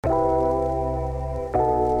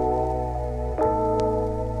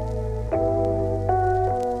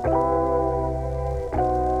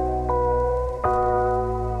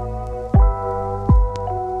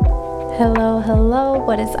Hello,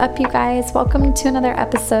 what is up, you guys? Welcome to another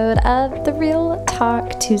episode of the Real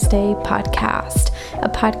Talk Tuesday podcast, a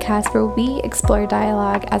podcast where we explore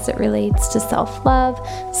dialogue as it relates to self-love,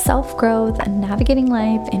 self-growth, and navigating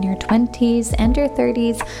life in your 20s and your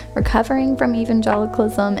 30s, recovering from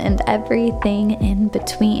evangelicalism and everything in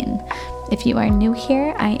between. If you are new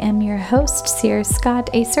here, I am your host, Sierra Scott,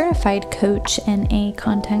 a certified coach and a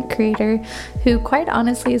content creator who quite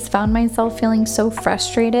honestly has found myself feeling so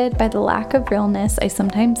frustrated by the lack of realness I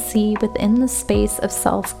sometimes see within the space of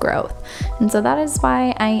self-growth. And so that is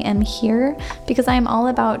why I am here, because I am all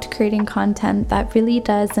about creating content that really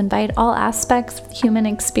does invite all aspects of the human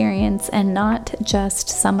experience and not just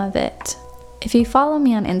some of it. If you follow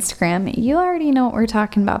me on Instagram, you already know what we're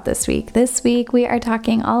talking about this week. This week, we are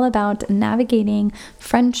talking all about navigating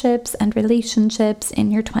friendships and relationships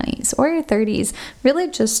in your 20s or your 30s, really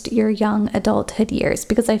just your young adulthood years,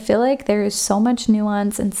 because I feel like there is so much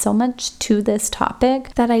nuance and so much to this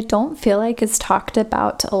topic that I don't feel like is talked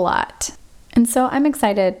about a lot. And so I'm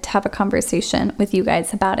excited to have a conversation with you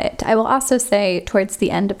guys about it. I will also say towards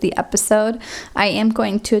the end of the episode, I am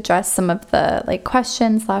going to address some of the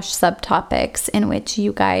questions / subtopics in which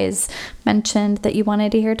you guys mentioned that you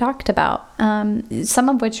wanted to hear talked about. Some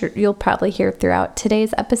of which you'll probably hear throughout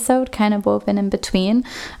today's episode, kind of woven in between.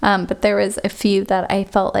 But there was a few that I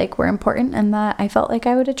felt like were important and that I felt like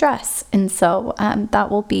I would address. And so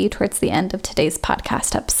that will be towards the end of today's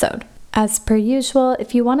podcast episode. As per usual,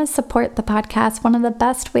 if you want to support the podcast, one of the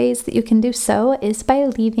best ways that you can do so is by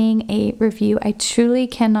leaving a review. I truly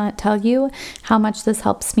cannot tell you how much this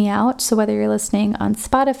helps me out. So whether you're listening on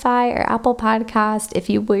Spotify or Apple Podcast, if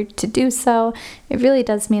you were to do so, it really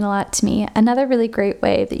does mean a lot to me. Another really great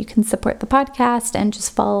way that you can support the podcast and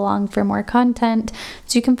just follow along for more content,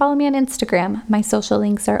 so you can follow me on Instagram. My social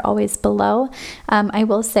links are always below. I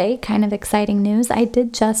will say, kind of exciting news, I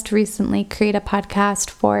did just recently create a podcast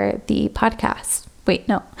for the podcast.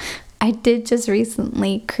 I did just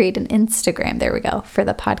recently create an Instagram, there we go, for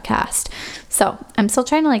the podcast. So I'm still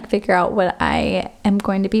trying to figure out what I am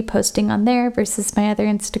going to be posting on there versus my other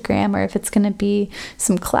Instagram, or if it's going to be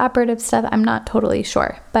some collaborative stuff. I'm not totally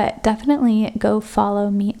sure, but definitely go follow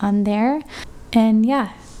me on there. And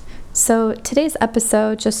yeah. So today's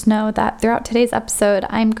episode, just know that throughout today's episode,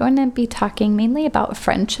 I'm going to be talking mainly about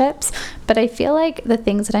friendships, but I feel like the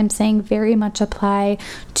things that I'm saying very much apply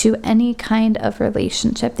to any kind of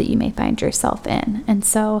relationship that you may find yourself in. And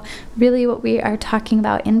so really what we are talking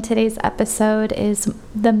about in today's episode is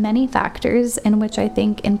the many factors in which I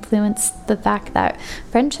think influence the fact that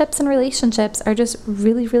friendships and relationships are just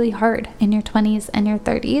really, really hard in your 20s and your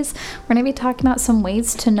 30s. We're going to be talking about some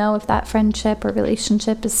ways to know if that friendship or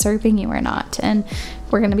relationship is serving you or not. And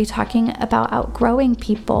we're going to be talking about outgrowing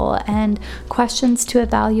people and questions to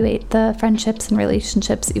evaluate the friendships and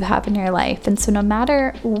relationships that you have in your life. And so no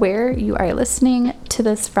matter where you are listening to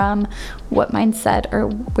this from, what mindset or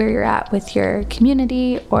where you're at with your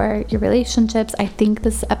community or your relationships, I think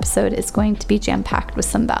this episode is going to be jam-packed with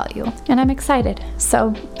some value. And I'm excited.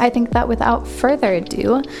 So I think that without further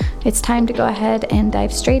ado, it's time to go ahead and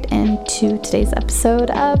dive straight into today's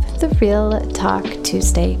episode of the Real Talk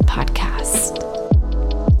Tuesday podcast.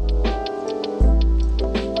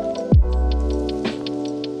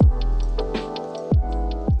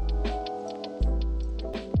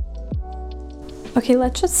 Okay,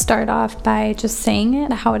 let's just start off by just saying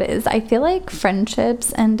it how it is. I feel like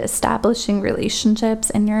friendships and establishing relationships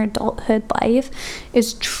in your adulthood life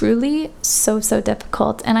is truly so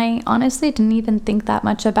difficult. And I honestly didn't even think that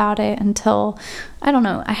much about it until, I don't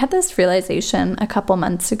know, I had this realization a couple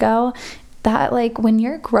months ago that when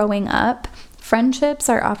you're growing up, friendships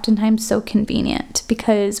are oftentimes so convenient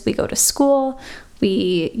because we go to school,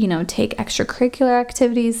 we, take extracurricular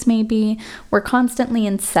activities maybe. We're constantly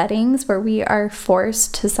in settings where we are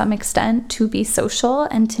forced to some extent to be social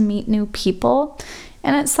and to meet new people.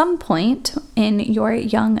 And at some point in your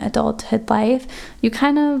young adulthood life, you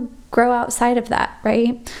kind of grow outside of that,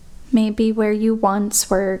 right? Maybe where you once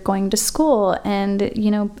were going to school and,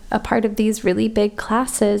 a part of these really big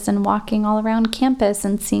classes and walking all around campus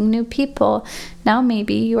and seeing new people. Now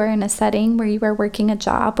maybe you are in a setting where you are working a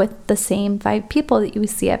job with the same 5 people that you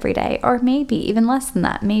see every day, or maybe even less than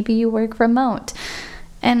that. Maybe you work remote.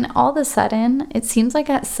 And all of a sudden, it seems like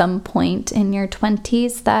at some point in your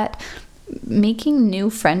 20s that making new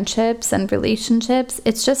friendships and relationships,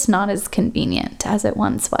 it's just not as convenient as it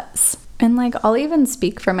once was. And I'll even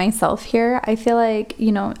speak for myself here. I feel like,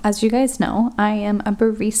 as you guys know, I am a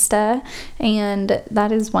barista and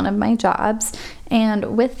that is one of my jobs.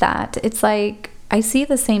 And with that, it's I see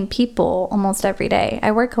the same people almost every day.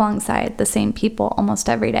 I work alongside the same people almost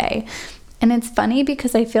every day. And it's funny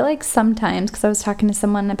because I feel like sometimes, because I was talking to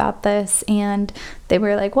someone about this and they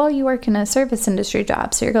were like, well, you work in a service industry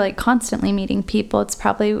job, so you're like constantly meeting people. It's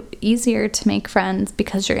probably easier to make friends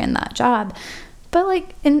because you're in that job. But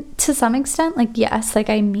like, to some extent, like, yes, like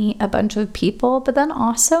I meet a bunch of people, but then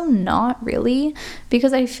also not really,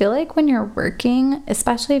 because I feel like when you're working,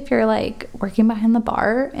 especially if you're like working behind the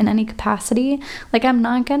bar in any capacity, like I'm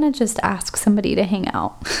not gonna just ask somebody to hang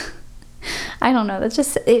out. I don't know. That's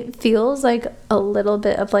just, it feels like a little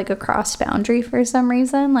bit of like a crossed boundary for some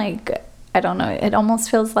reason. Like, I don't know. It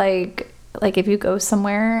almost feels like if you go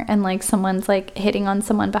somewhere and like someone's like hitting on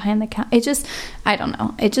someone behind the counter, it just, I don't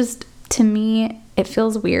know. It just, to me, it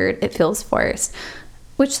feels weird. It feels forced,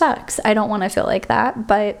 which sucks. I don't want to feel like that.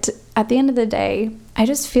 But at the end of the day, I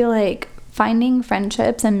just feel like finding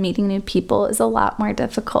friendships and meeting new people is a lot more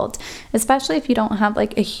difficult, especially if you don't have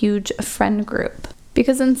like a huge friend group.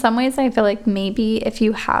 Because in some ways, I feel like maybe if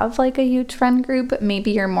you have like a huge friend group,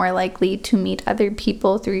 maybe you're more likely to meet other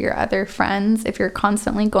people through your other friends if you're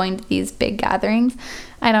constantly going to these big gatherings.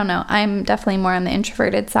 I don't know. I'm definitely more on the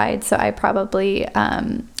introverted side, so I probably,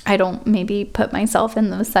 I don't maybe put myself in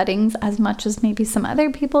those settings as much as maybe some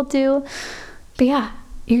other people do. But yeah,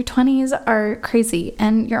 your 20s are crazy,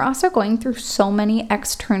 and you're also going through so many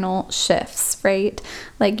external shifts, right?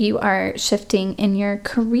 Like you are shifting in your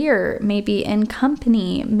career, maybe in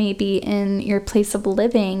company, maybe in your place of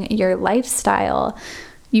living, your lifestyle.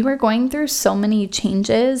 You are going through so many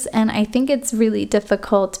changes, and I think it's really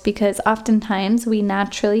difficult because oftentimes we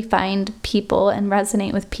naturally find people and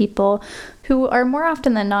resonate with people who are more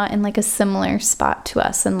often than not in like a similar spot to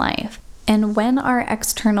us in life. And when our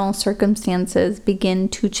external circumstances begin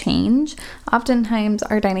to change, oftentimes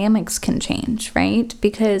our dynamics can change, right?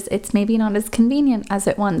 Because it's maybe not as convenient as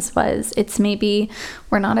it once was. It's maybe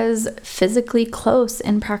we're not as physically close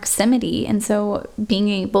in proximity. And so being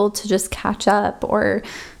able to just catch up, or,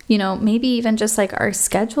 you know, maybe even just like our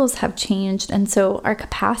schedules have changed. And so our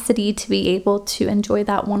capacity to be able to enjoy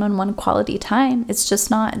that one-on-one quality time is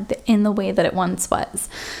just not in the way that it once was.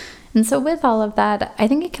 And so with all of that, I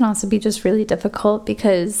think it can also be just really difficult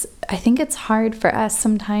because I think it's hard for us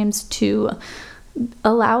sometimes to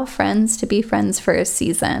allow friends to be friends for a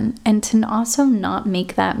season and to also not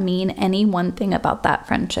make that mean any one thing about that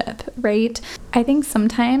friendship, right? I think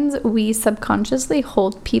sometimes we subconsciously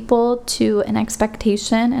hold people to an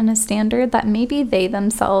expectation and a standard that maybe they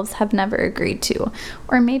themselves have never agreed to,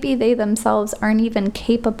 or maybe they themselves aren't even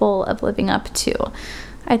capable of living up to.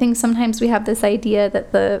 I think sometimes we have this idea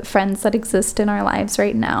that the friends that exist in our lives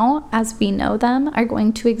right now, as we know them, are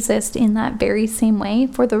going to exist in that very same way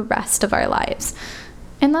for the rest of our lives.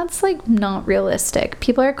 And that's like not realistic.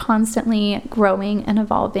 People are constantly growing and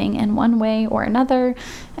evolving in one way or another,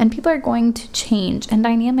 and people are going to change, and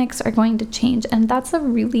dynamics are going to change. And that's a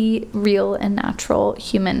really real and natural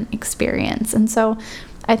human experience. And so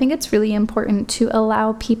I think it's really important to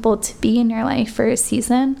allow people to be in your life for a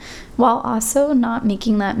season while also not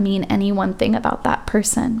making that mean any one thing about that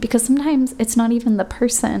person, because sometimes it's not even the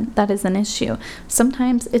person that is an issue.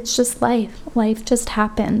 Sometimes it's just life. Life just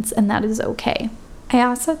happens, and that is okay. I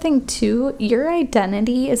also think too, your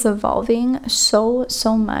identity is evolving so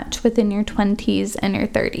much within your 20s and your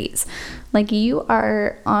 30s. Like you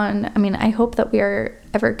are on, I mean, I hope that we are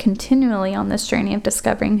ever continually on this journey of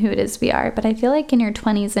discovering who it is we are. But I feel like in your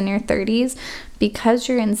 20s and your 30s, because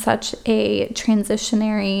you're in such a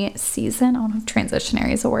transitionary season, I don't know if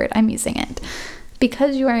transitionary is a word, I'm using it.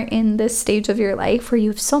 Because you are in this stage of your life where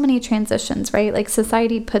you have so many transitions, right? Like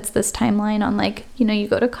society puts this timeline on, like, you know, you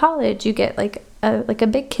go to college, you get like a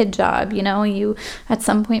big kid job, you know, you at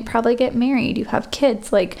some point probably get married, you have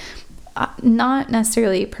kids, like not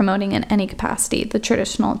necessarily promoting in any capacity the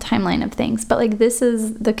traditional timeline of things, but like this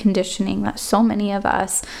is the conditioning that so many of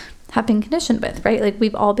us have been conditioned with, right? Like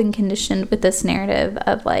we've all been conditioned with this narrative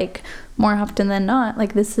of like more often than not,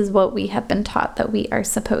 like this is what we have been taught that we are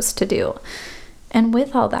supposed to do. And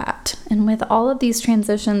with all that, and with all of these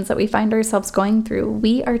transitions that we find ourselves going through,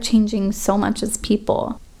 we are changing so much as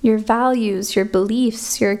people. Your values, your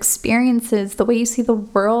beliefs, your experiences, the way you see the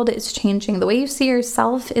world is changing. The way you see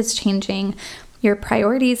yourself is changing. Your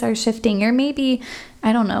priorities are shifting. You're maybe,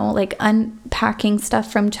 I don't know, like unpacking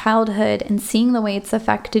stuff from childhood and seeing the way it's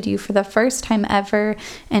affected you for the first time ever.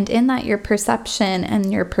 And in that, your perception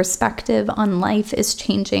and your perspective on life is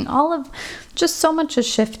changing. All of just so much is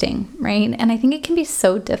shifting, right? And I think it can be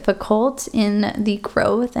so difficult in the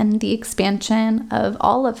growth and the expansion of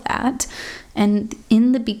all of that. And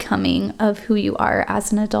in the becoming of who you are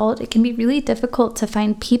as an adult, it can be really difficult to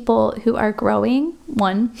find people who are growing,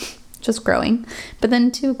 one, just growing, but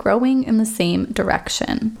then 2, growing in the same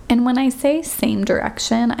direction. And when I say same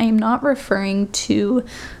direction, I am not referring to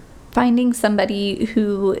finding somebody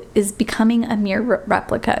who is becoming a mere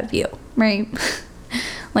replica of you, right?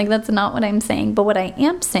 Like, that's not what I'm saying. But what I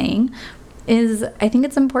am saying is, I think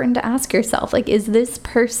it's important to ask yourself, like, is this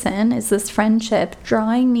person, is this friendship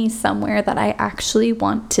drawing me somewhere that I actually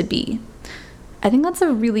want to be? I think that's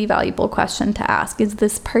a really valuable question to ask. Is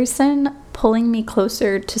this person pulling me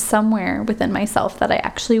closer to somewhere within myself that I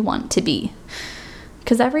actually want to be?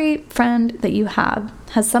 Because every friend that you have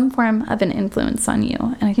has some form of an influence on you.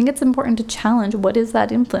 And I think it's important to challenge, what is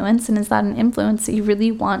that influence? And is that an influence that you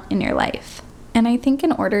really want in your life? And I think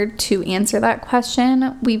in order to answer that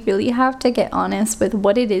question, we really have to get honest with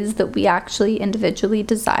what it is that we actually individually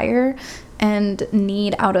desire and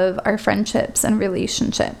need out of our friendships and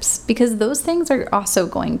relationships, because those things are also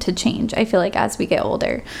going to change, I feel like, as we get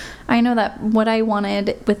older. I know that what I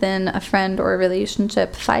wanted within a friend or a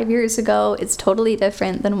relationship 5 years ago is totally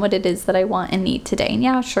different than what it is that I want and need today. And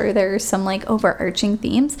yeah, sure, there are some like overarching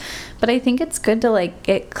themes, but I think it's good to like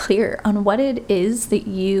get clear on what it is that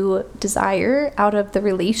you desire out of the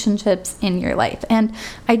relationships in your life. And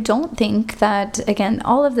I don't think that, again,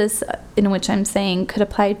 all of this in which I'm saying could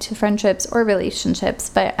apply to friendships or relationships,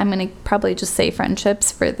 but I'm going to probably just say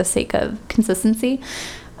friendships for the sake of consistency.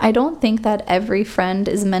 I don't think that every friend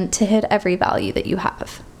is meant to hit every value that you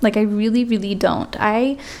have. Like, I really, really don't.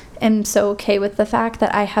 I am so okay with the fact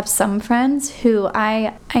that I have some friends who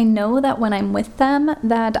I know that when I'm with them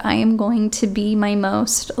that I am going to be my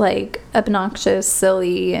most like obnoxious,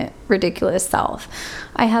 silly, ridiculous self.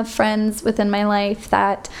 I have friends within my life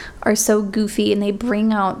that are so goofy and they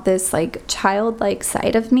bring out this like childlike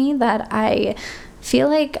side of me that I feel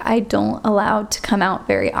like I don't allow to come out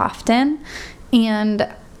very often.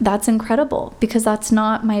 And that's incredible because that's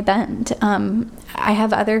not my bent. I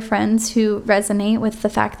have other friends who resonate with the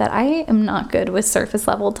fact that I am not good with surface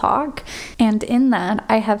level talk. And in that,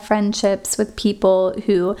 I have friendships with people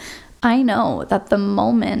who I know that the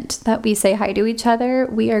moment that we say hi to each other,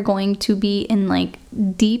 we are going to be in like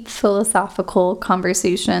deep philosophical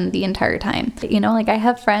conversation the entire time. You know, like I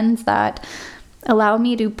have friends that allow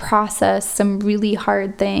me to process some really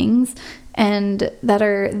hard things and that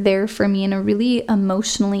are there for me in a really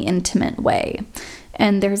emotionally intimate way.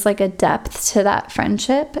 And there's like a depth to that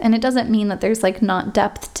friendship. And it doesn't mean that there's like not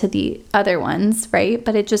depth to the other ones, right?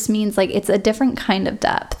 But it just means like it's a different kind of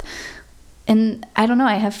depth. And I don't know,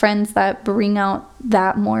 I have friends that bring out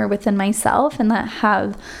that more within myself and that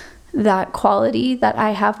have that quality that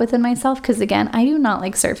I have within myself. Because again, I do not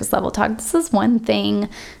like surface level talk. This is one thing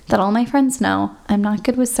that all my friends know. I'm not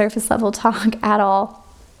good with surface level talk at all.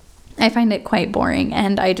 I find it quite boring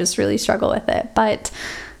and I just really struggle with it. But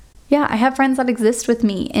yeah, I have friends that exist with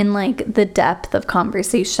me in like the depth of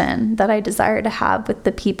conversation that I desire to have with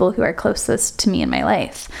the people who are closest to me in my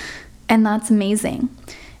life. And that's amazing.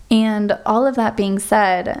 And all of that being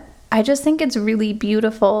said, I just think it's really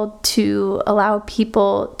beautiful to allow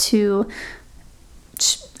people to,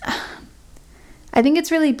 I think it's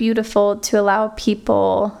really beautiful to allow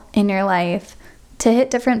people in your life to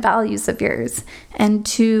hit different values of yours and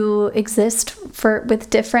to exist with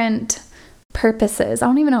different purposes. I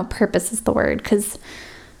don't even know if purpose is the word, because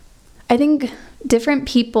I think different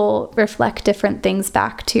people reflect different things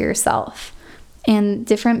back to yourself. And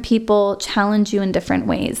different people challenge you in different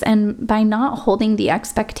ways. And by not holding the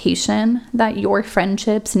expectation that your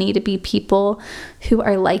friendships need to be people who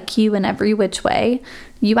are like you in every which way,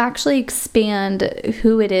 you actually expand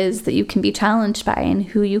who it is that you can be challenged by and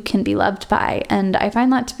who you can be loved by. And I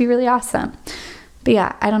find that to be really awesome. But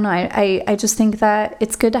yeah, I don't know. I just think that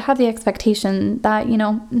it's good to have the expectation that, you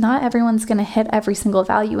know, not everyone's going to hit every single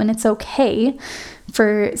value. And it's okay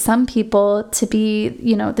for some people to be,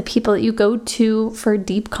 you know, the people that you go to for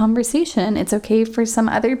deep conversation. It's okay for some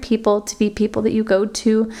other people to be people that you go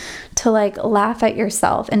to like laugh at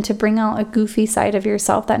yourself and to bring out a goofy side of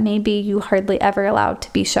yourself that maybe you hardly ever allowed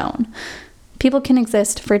to be shown. People can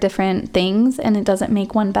exist for different things and it doesn't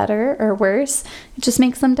make one better or worse. It just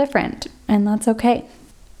makes them different, and that's okay.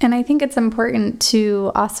 And I think it's important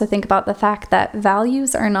to also think about the fact that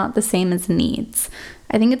values are not the same as needs.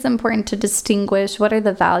 I think it's important to distinguish what are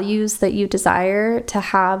the values that you desire to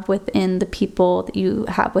have within the people that you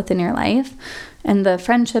have within your life and the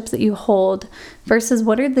friendships that you hold versus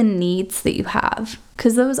what are the needs that you have.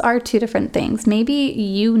 Because those are two different things. Maybe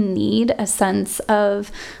you need a sense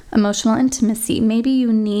of emotional intimacy. Maybe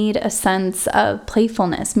you need a sense of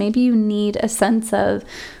playfulness. Maybe you need a sense of,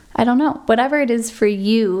 I don't know, whatever it is for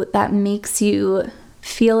you that makes you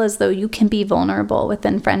feel as though you can be vulnerable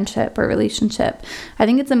within friendship or relationship. I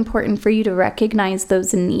think it's important for you to recognize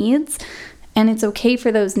those needs, and it's okay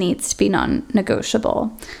for those needs to be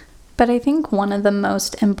non-negotiable. But I think one of the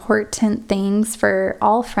most important things for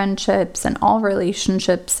all friendships and all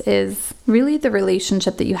relationships is really the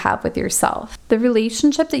relationship that you have with yourself. The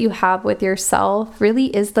relationship that you have with yourself really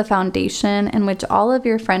is the foundation in which all of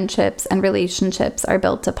your friendships and relationships are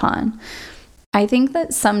built upon. I think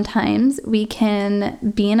that sometimes we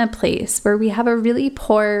can be in a place where we have a really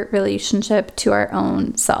poor relationship to our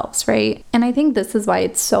own selves, right? And I think this is why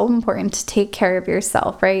it's so important to take care of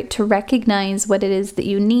yourself, right? To recognize what it is that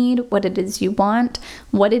you need, what it is you want,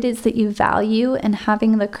 what it is that you value, and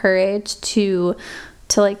having the courage to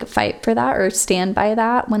like fight for that or stand by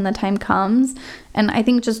that when the time comes. And I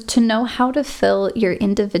think just to know how to fill your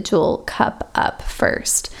individual cup up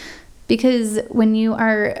first. Because when you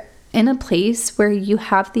are in a place where you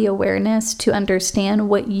have the awareness to understand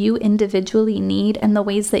what you individually need and the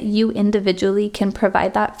ways that you individually can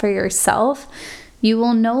provide that for yourself, you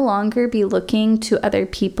will no longer be looking to other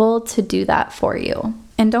people to do that for you.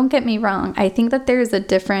 And don't get me wrong, I think that there's a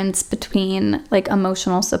difference between like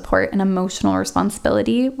emotional support and emotional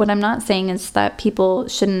responsibility. What I'm not saying is that people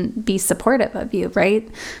shouldn't be supportive of you, right?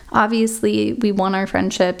 Obviously, we want our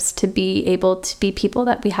friendships to be able to be people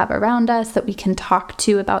that we have around us, that we can talk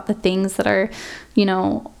to about the things that are,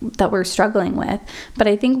 that we're struggling with. But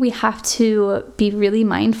I think we have to be really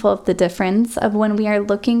mindful of the difference of when we are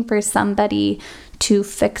looking for somebody to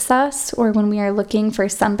fix us, or when we are looking for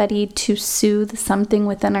somebody to soothe something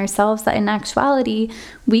within ourselves that in actuality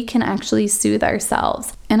we can actually soothe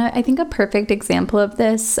ourselves. And I think a perfect example of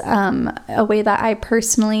this, a way that I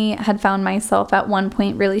personally had found myself at one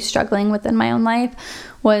point really struggling within my own life,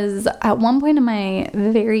 was at one point in my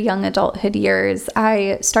very young adulthood years,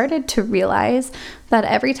 I started to realize that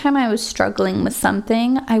every time I was struggling with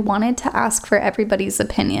something, I wanted to ask for everybody's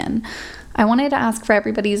opinion. I wanted to ask for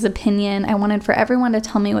everybody's opinion. I wanted for everyone to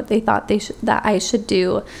tell me what they thought that I should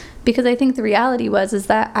do, because I think the reality is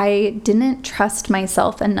that I didn't trust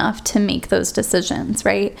myself enough to make those decisions,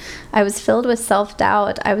 right? I was filled with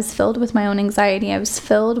self-doubt. I was filled with my own anxiety. I was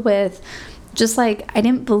filled with just like, I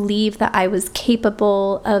didn't believe that I was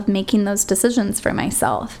capable of making those decisions for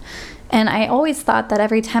myself. And I always thought that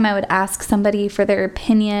every time I would ask somebody for their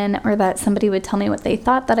opinion, or that somebody would tell me what they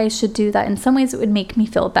thought that I should do, that in some ways it would make me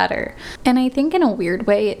feel better. And I think in a weird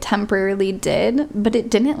way it temporarily did, but it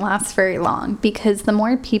didn't last very long, because the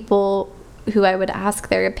more people who I would ask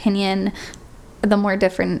their opinion, the more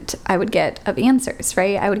different I would get of answers,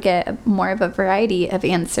 right? I would get more of a variety of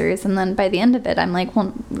answers. And then by the end of it, I'm like,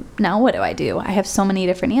 well, now what do? I have so many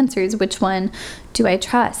different answers. Which one do I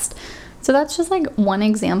trust? So that's just like one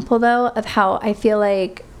example, though, of how I feel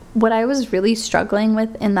like what I was really struggling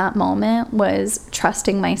with in that moment was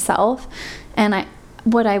trusting myself. And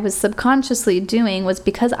what I was subconsciously doing was,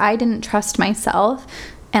 because I didn't trust myself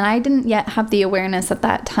and I didn't yet have the awareness at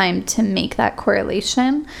that time to make that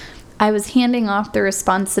correlation, I was handing off the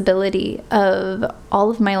responsibility of all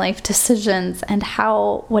of my life decisions and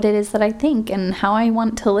what it is that I think and how I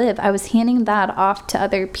want to live. I was handing that off to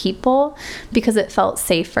other people because it felt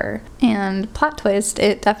safer. And plot twist,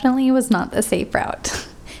 it definitely was not the safe route.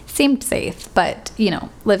 Seemed safe, but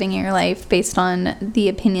living your life based on the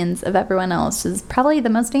opinions of everyone else is probably the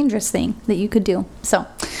most dangerous thing that you could do. So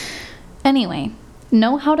anyway,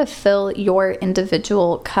 know how to fill your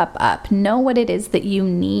individual cup up. Know what it is that you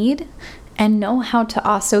need, and know how to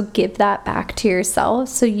also give that back to yourself,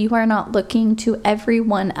 so you are not looking to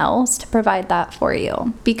everyone else to provide that for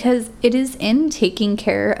you. Because it is in taking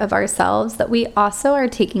care of ourselves that we also are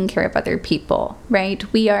taking care of other people, right?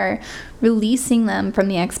 We are releasing them from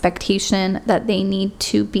the expectation that they need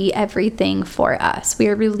to be everything for us. We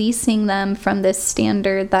are releasing them from this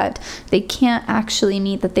standard that they can't actually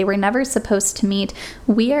meet, that they were never supposed to meet.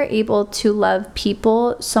 We are able to love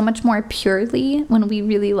people so much more purely when we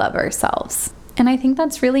really love ourselves. And I think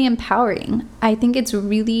that's really empowering. I think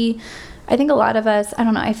a lot of us,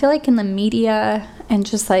 I feel like in the media and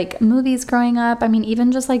just like movies growing up,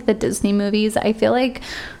 even just like the Disney movies, I feel like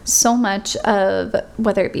so much of,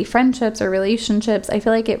 whether it be friendships or relationships, I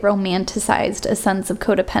feel like it romanticized a sense of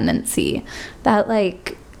codependency, that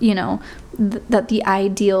that the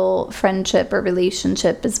ideal friendship or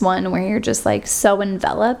relationship is one where you're just like so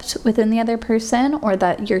enveloped within the other person, or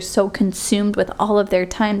that you're so consumed with all of their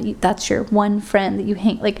time, that's your one friend that you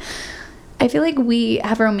hang like. I feel like we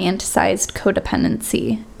have romanticized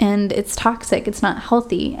codependency, and it's toxic. It's not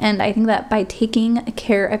healthy. And I think that by taking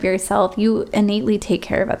care of yourself, you innately take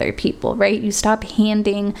care of other people, right? You stop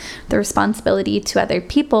handing the responsibility to other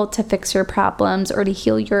people to fix your problems or to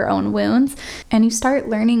heal your own wounds, and you start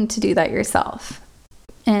learning to do that yourself.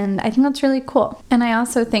 And I think that's really cool. And I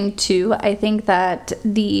also think too, I think that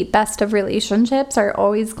the best of relationships are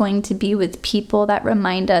always going to be with people that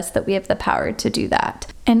remind us that we have the power to do that.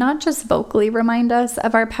 And not just vocally remind us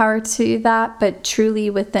of our power to do that, but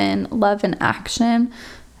truly within love and action,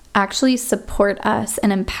 actually support us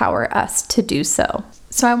and empower us to do so.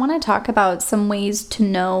 So I want to talk about some ways to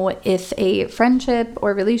know if a friendship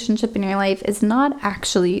or relationship in your life is not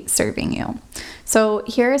actually serving you. So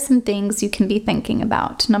here are some things you can be thinking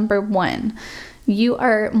about. Number 1, you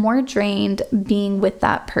are more drained being with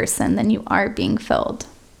that person than you are being filled.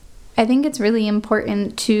 I think it's really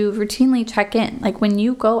important to routinely check in. Like when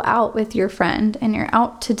you go out with your friend and you're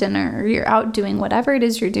out to dinner or you're out doing whatever it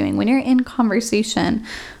is you're doing, when you're in conversation,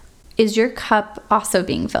 is your cup also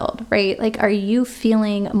being filled, right? Like, are you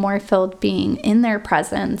feeling more filled being in their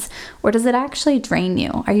presence, or does it actually drain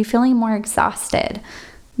you? Are you feeling more exhausted?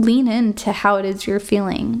 Lean into how it is you're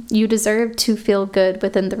feeling. You deserve to feel good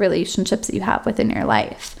within the relationships that you have within your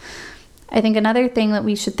life. I think another thing that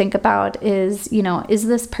we should think about is, is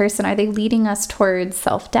this person, are they leading us towards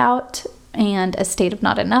self-doubt and a state of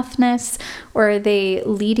not enoughness, or are they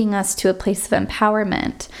leading us to a place of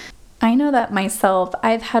empowerment? I know that myself,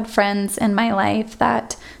 I've had friends in my life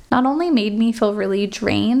that not only made me feel really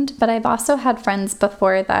drained, but I've also had friends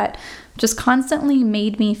before that just constantly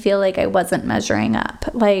made me feel like I wasn't measuring up.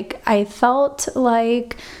 Like I felt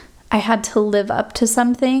like I had to live up to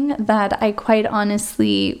something that I quite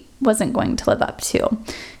honestly wasn't going to live up to.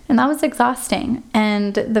 And that was exhausting.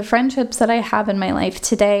 And the friendships that I have in my life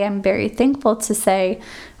today, I'm very thankful to say,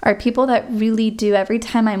 are people that really do, every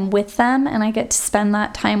time I'm with them and I get to spend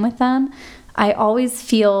that time with them, I always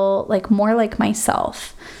feel like more like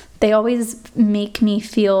myself. They always make me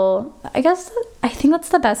feel, I think that's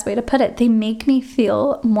the best way to put it. They make me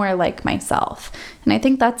feel more like myself. And I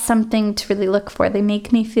think that's something to really look for. They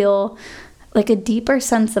make me feel like a deeper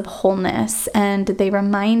sense of wholeness, and they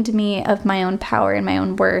remind me of my own power and my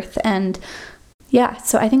own worth. And yeah,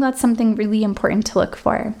 so I think that's something really important to look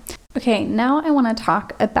for. Okay, now I want to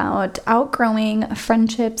talk about outgrowing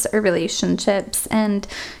friendships or relationships. And,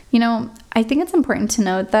 I think it's important to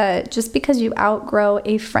note that just because you outgrow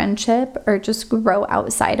a friendship or just grow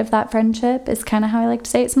outside of that friendship is kind of how I like to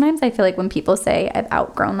say it. Sometimes I feel like when people say I've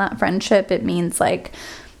outgrown that friendship, it means like,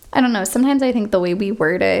 I don't know, sometimes I think the way we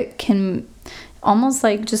word it can almost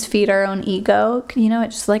like just feed our own ego.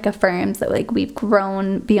 It just like affirms that like we've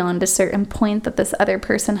grown beyond a certain point that this other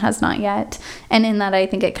person has not yet. And in that, I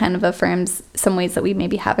think it kind of affirms some ways that we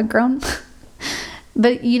maybe haven't grown.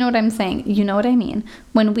 But you know what I'm saying? You know what I mean?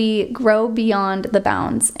 When we grow beyond the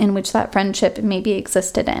bounds in which that friendship maybe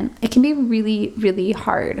existed in, it can be really, really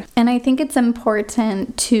hard. And I think it's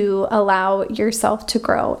important to allow yourself to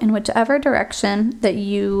grow in whichever direction that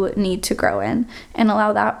you need to grow in, and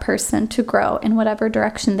allow that person to grow in whatever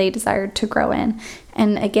direction they desire to grow in.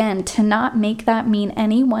 And again, to not make that mean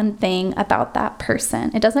any one thing about that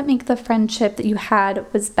person. It doesn't make the friendship that you had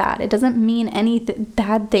was bad. It doesn't mean any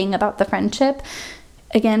bad thing about the friendship.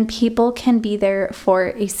 Again, people can be there for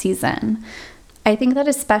a season. I think that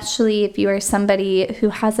especially if you are somebody who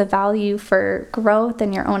has a value for growth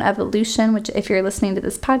and your own evolution, which if you're listening to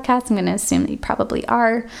this podcast, I'm going to assume that you probably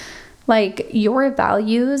are, like your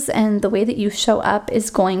values and the way that you show up is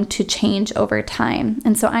going to change over time.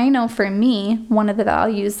 And so I know for me, one of the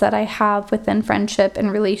values that I have within friendship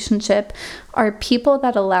and relationship are people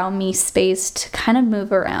that allow me space to kind of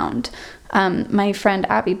move around. My friend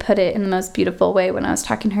Abby put it in the most beautiful way when I was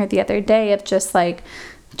talking to her the other day of just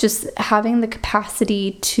having the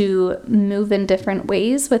capacity to move in different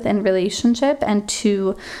ways within relationship and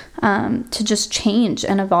to just change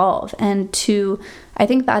and evolve. And I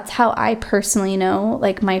think that's how I personally know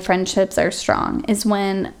like my friendships are strong, is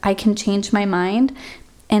when I can change my mind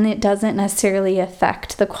and it doesn't necessarily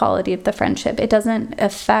affect the quality of the friendship. It doesn't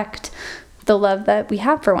affect the love that we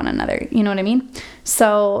have for one another. You know what I mean?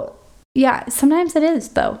 So yeah, sometimes it is,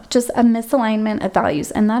 though, just a misalignment of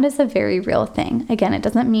values, and that is a very real thing. Again, it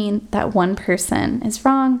doesn't mean that one person is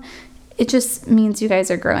wrong. It just means you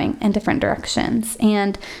guys are growing in different directions.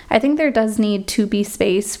 And I think there does need to be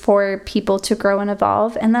space for people to grow and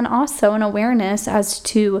evolve, and then also an awareness as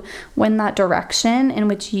to when that direction in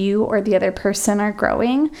which you or the other person are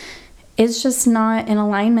growing is just not in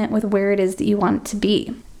alignment with where it is that you want it to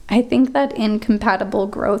be. I think that incompatible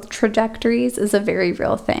growth trajectories is a very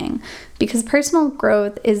real thing, because personal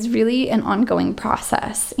growth is really an ongoing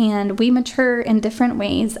process, and we mature in different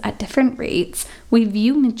ways at different rates. We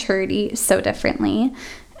view maturity so differently.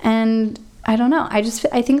 And I don't know, I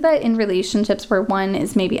think that in relationships where one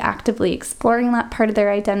is maybe actively exploring that part of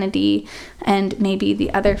their identity and maybe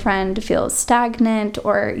the other friend feels stagnant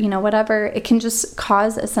or, whatever, it can just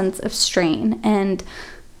cause a sense of strain. And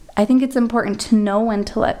I think it's important to know when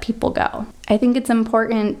to let people go. I think it's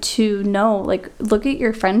important to know, look at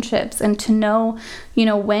your friendships and to know,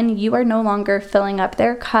 when you are no longer filling up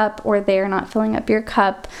their cup or they're not filling up your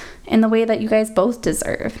cup in the way that you guys both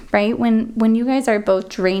deserve, right? When you guys are both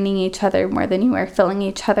draining each other more than you are filling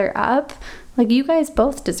each other up, you guys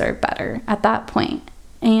both deserve better at that point.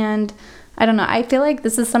 And I don't know, I feel like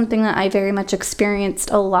this is something that I very much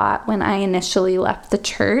experienced a lot when I initially left the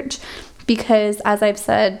church. Because as I've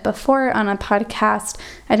said before on a podcast,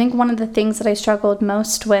 I think one of the things that I struggled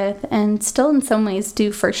most with, and still in some ways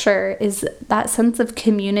do for sure, is that sense of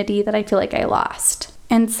community that I feel like I lost.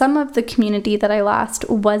 And some of the community that I lost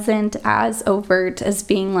wasn't as overt as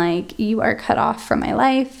being like, you are cut off from my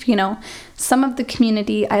life. Some of the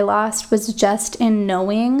community I lost was just in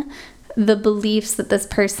knowing the beliefs that this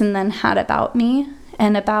person then had about me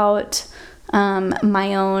and about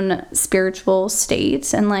my own spiritual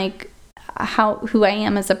state and who I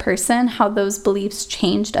am as a person, how those beliefs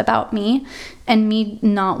changed about me, and me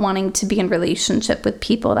not wanting to be in relationship with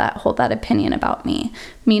people that hold that opinion about me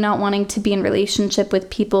not wanting to be in relationship with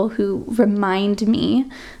people who remind me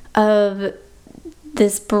of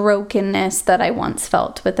this brokenness that I once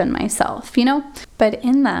felt within myself, But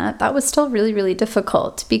in that was still really, really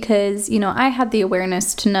difficult because, I had the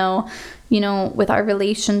awareness to know, with our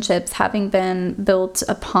relationships having been built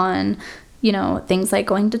upon things like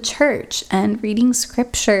going to church and reading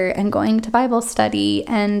scripture and going to Bible study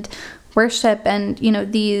and worship and,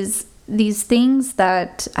 these things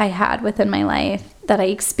that I had within my life that I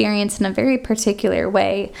experienced in a very particular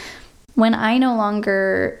way. When I no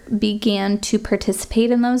longer began to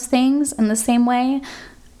participate in those things in the same way,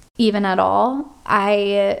 even at all,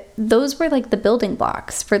 those were the building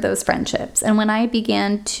blocks for those friendships. And when I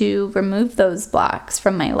began to remove those blocks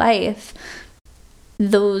from my life,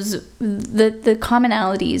 the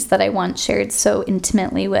commonalities that I once shared so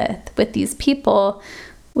intimately with these people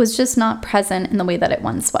was just not present in the way that it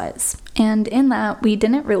once was. And in that, we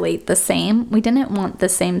didn't relate the same. We didn't want the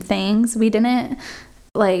same things. We didn't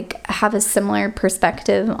have a similar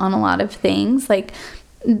perspective on a lot of things.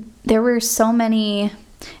 There were so many.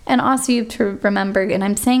 And also you have to remember, and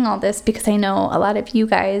I'm saying all this because I know a lot of you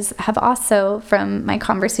guys have also, from my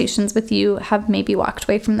conversations with you, have maybe walked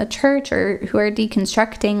away from the church or who are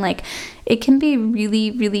deconstructing. It can be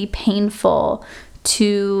really, really painful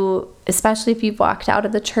to, especially if you've walked out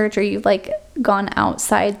of the church or you've gone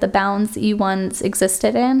outside the bounds that you once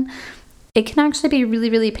existed in. It can actually be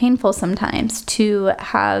really, really painful sometimes to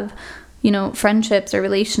have, friendships or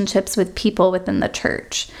relationships with people within the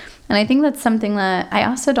church. And I think that's something that I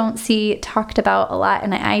also don't see talked about a lot.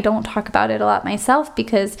 And I don't talk about it a lot myself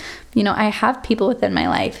because, I have people within my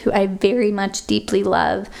life who I very much deeply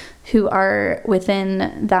love who are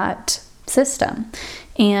within that system.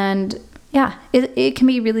 And yeah, it can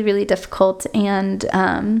be really, really difficult. And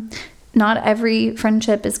not every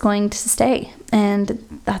friendship is going to stay.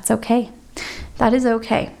 And that's okay. That is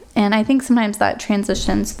okay. And I think sometimes that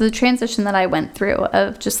transition, so the transition that I went through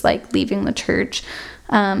of just leaving the church,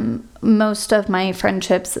 most of my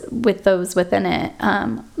friendships with those within it,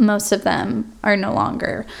 most of them are no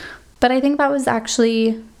longer. But I think that was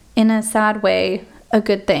actually, in a sad way, a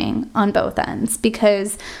good thing on both ends,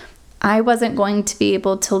 because I wasn't going to be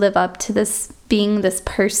able to live up to this being this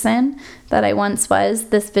person that I once was,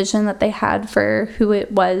 this vision that they had for who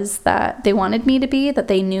it was that they wanted me to be, that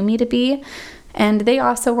they knew me to be. And they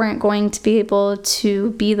also weren't going to be able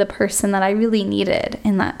to be the person that I really needed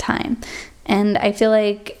in that time. And I feel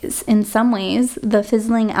like in some ways, the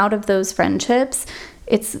fizzling out of those friendships,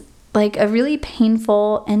 it's a really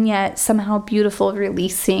painful and yet somehow beautiful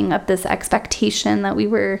releasing of this expectation that we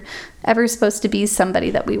were ever supposed to be somebody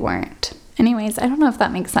that we weren't. Anyways, I don't know if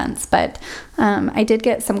that makes sense, but I did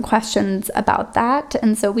get some questions about that.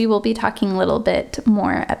 And so we will be talking a little bit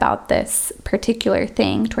more about this particular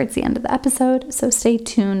thing towards the end of the episode. So stay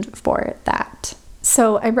tuned for that.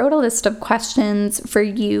 So I wrote a list of questions for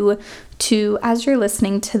you to, as you're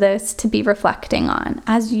listening to this, to be reflecting on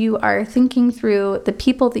as you are thinking through the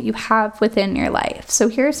people that you have within your life. So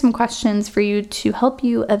here are some questions for you to help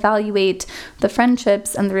you evaluate the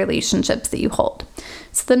friendships and the relationships that you hold.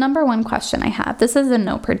 So the number one question I have, this is in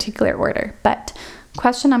no particular order, but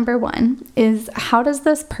question number 1 is, how does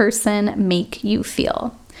this person make you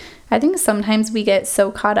feel? I think sometimes we get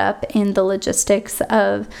so caught up in the logistics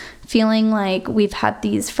of feeling like we've had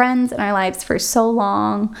these friends in our lives for so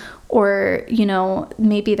long, or,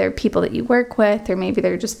 maybe they're people that you work with, or maybe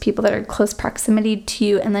they're just people that are close proximity to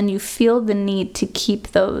you, and then you feel the need to keep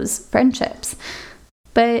those friendships.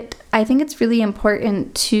 But I think it's really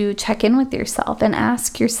important to check in with yourself and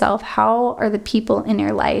ask yourself, how are the people in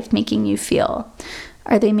your life making you feel?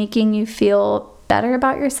 Are they making you feel better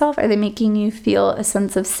about yourself? Are they making you feel a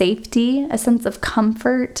sense of safety, a sense of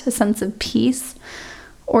comfort, a sense of peace?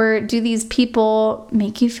 Or do these people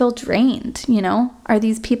make you feel drained? Are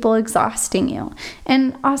these people exhausting you?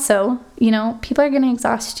 And also, people are going to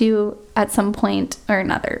exhaust you at some point or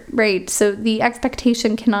another, right? So the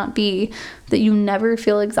expectation cannot be that you never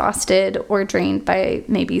feel exhausted or drained by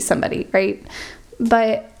maybe somebody, right?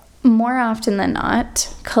 But more often than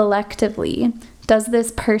not, collectively, does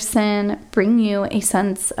this person bring you a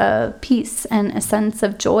sense of peace and a sense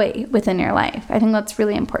of joy within your life? I think that's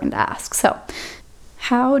really important to ask. So,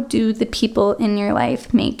 how do the people in your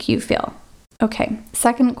life make you feel? Okay,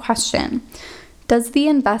 second question. Does the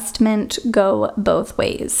investment go both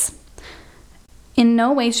ways? In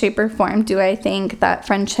no way, shape, or form do I think that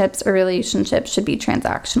friendships or relationships should be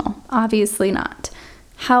transactional. Obviously not.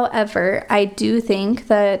 However, I do think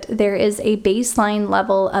that there is a baseline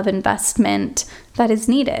level of investment that is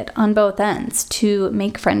needed on both ends to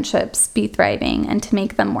make friendships be thriving and to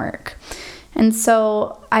make them work. And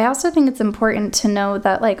so I also think it's important to know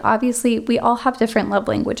that, obviously we all have different love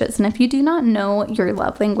languages. And if you do not know your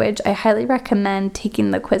love language, I highly recommend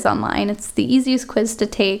taking the quiz online. It's the easiest quiz to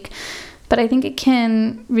take, but I think it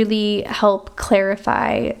can really help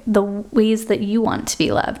clarify the ways that you want to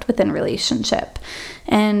be loved within a relationship.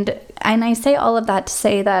 And I say all of that to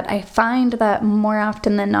say that I find that more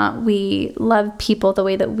often than not, we love people the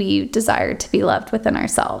way that we desire to be loved within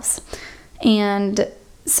ourselves. And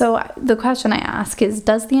so the question I ask is,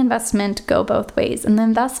 does the investment go both ways? And the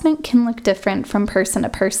investment can look different from person to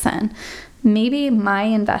person. Maybe my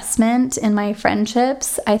investment in my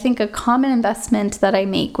friendships, I think a common investment that I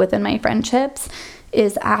make within my friendships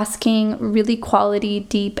is asking really quality,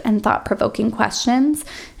 deep, and thought-provoking questions,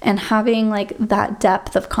 and having that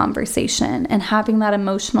depth of conversation, and having that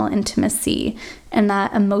emotional intimacy and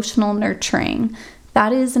that emotional nurturing.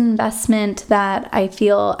 That is an investment that I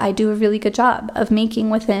feel I do a really good job of making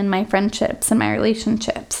within my friendships and my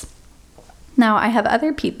relationships. Now, I have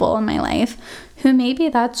other people in my life who maybe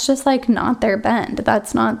that's just not their bend.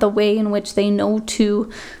 That's not the way in which they know to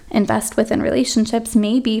invest within relationships.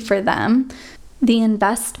 Maybe for them, the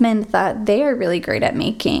investment that they are really great at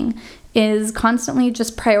making is constantly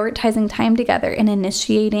just prioritizing time together and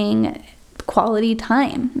initiating quality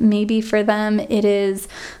time. Maybe for them, it is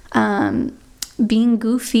being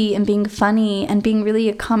goofy and being funny and being really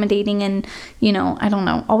accommodating and,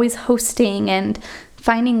 always hosting and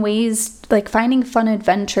finding ways, finding fun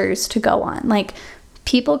adventures to go on.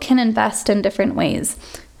 People can invest in different ways.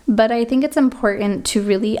 But I think it's important to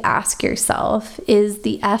really ask yourself, is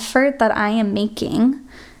the effort that I am making,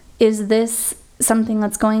 is this something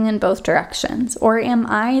that's going in both directions? Or am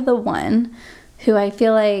I the one who I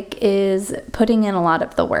feel like is putting in a lot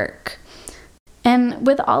of the work? And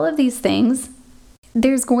with all of these things,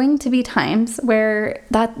 there's going to be times where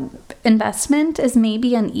that investment is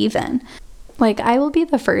maybe uneven. I will be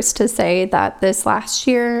the first to say that this last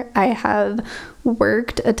year I have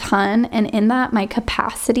worked a ton, and in that my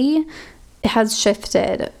capacity has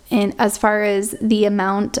shifted in as far as the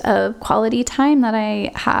amount of quality time that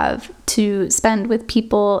I have to spend with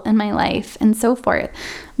people in my life and so forth.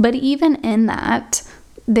 But even in that,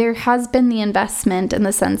 there has been the investment in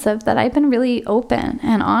the sense of that I've been really open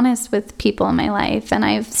and honest with people in my life, and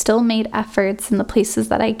I've still made efforts in the places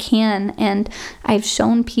that I can, and I've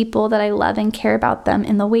shown people that I love and care about them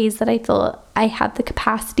in the ways that I feel I have the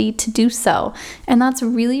capacity to do so. And that's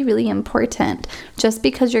really, really important. Just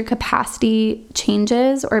because your capacity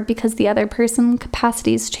changes or because the other person's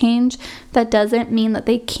capacities change, that doesn't mean that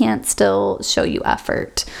they can't still show you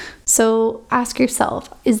effort. So ask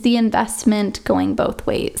yourself, is the investment going both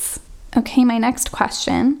ways? Okay, my next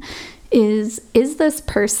question is this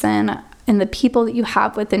person and the people that you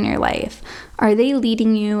have within your life, are they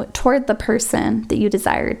leading you toward the person that you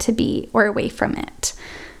desire to be or away from it?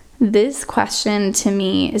 This question to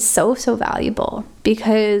me is so, so valuable,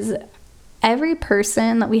 because every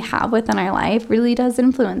person that we have within our life really does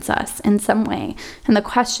influence us in some way. And the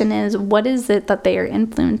question is, what is it that they are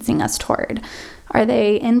influencing us toward? Are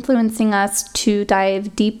they influencing us to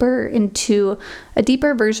dive deeper into a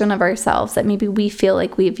deeper version of ourselves that maybe we feel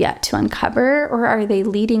like we've yet to uncover? Or are they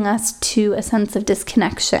leading us to a sense of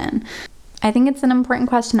disconnection? I think it's an important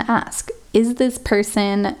question to ask. Is this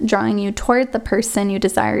person drawing you toward the person you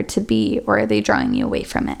desire to be, or are they drawing you away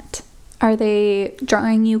from it? Are they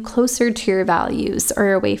drawing you closer to your values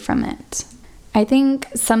or away from it? I think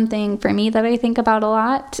something for me that I think about a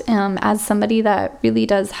lot as somebody that really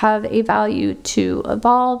does have a value to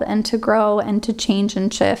evolve and to grow and to change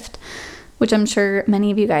and shift, which I'm sure many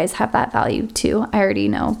of you guys have that value too. I already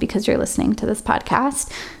know because you're listening to this podcast.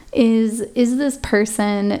 Is this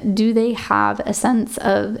person, do they have a sense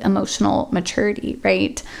of emotional maturity,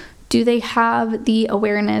 right? Do they have the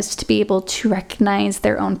awareness to be able to recognize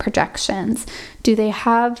their own projections? Do they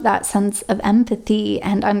have that sense of empathy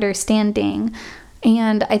and understanding?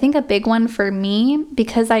 And I think a big one for me,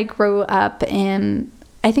 because I grew up feeling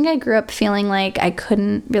like I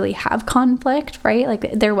couldn't really have conflict, right?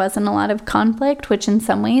 Like there wasn't a lot of conflict, which in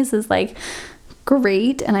some ways is like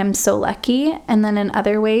great and I'm so lucky. And then in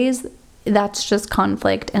other ways, that's just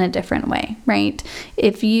conflict in a different way, right?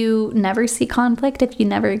 If you never see conflict, if you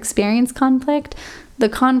never experience conflict, the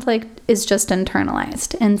conflict is just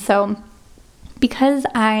internalized. And so because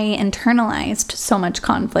I internalized so much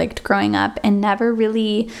conflict growing up and never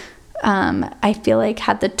really, I feel like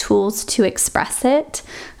had the tools to express it,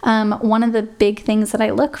 one of the big things that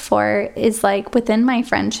I look for is like within my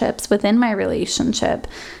friendships, within my relationship,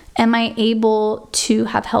 am I able to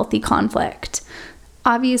have healthy conflict?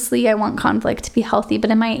 Obviously, I want conflict to be healthy, but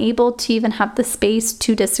am I able to even have the space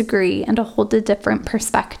to disagree and to hold a different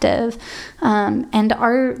perspective? And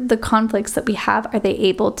are the conflicts that we have, are they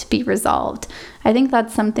able to be resolved? I think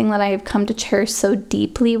that's something that I've come to cherish so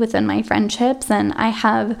deeply within my friendships. And I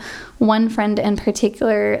have one friend in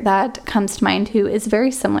particular that comes to mind who is very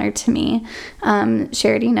similar to me. She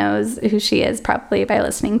already knows who she is probably by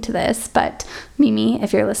listening to this, but Mimi,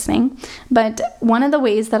 if you're listening. But one of the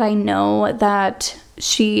ways that I know that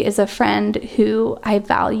she is a friend who I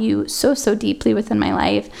value so deeply within my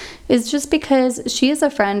life is just because she is a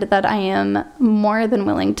friend that I am more than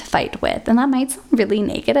willing to fight with. And that might sound really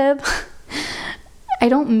negative. I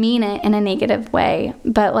don't mean it in a negative way,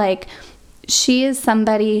 but like she is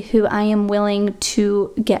somebody who I am willing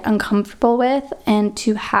to get uncomfortable with and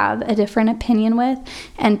to have a different opinion with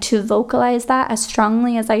and to vocalize that as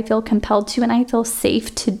strongly as I feel compelled to. And I feel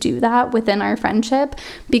safe to do that within our friendship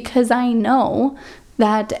because I know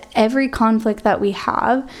that every conflict that we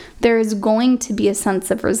have, there is going to be a sense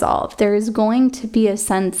of resolve. There is going to be a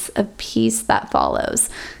sense of peace that follows.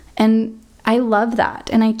 And I love that.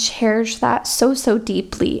 And I cherish that so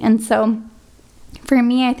deeply. And so for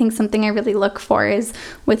me, I think something I really look for is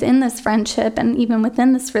within this friendship and even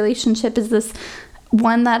within this relationship is this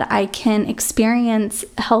one that I can experience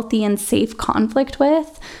healthy and safe conflict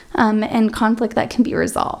with, and conflict that can be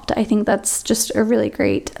resolved. I think that's just a really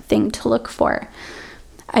great thing to look for.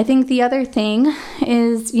 I think the other thing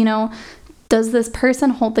is, does this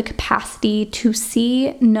person hold the capacity to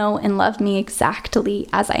see, know, and love me exactly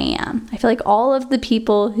as I am? I feel like all of the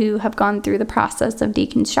people who have gone through the process of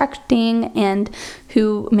deconstructing and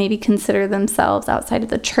who maybe consider themselves outside of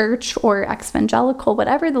the church or ex-evangelical,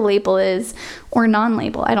 whatever the label is, or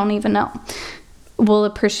non-label, I don't even know, will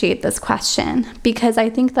appreciate this question. Because I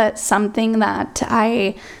think that's something that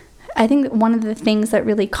I think one of the things that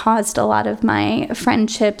really caused a lot of my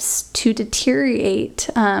friendships to deteriorate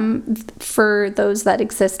for those that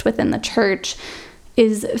exist within the church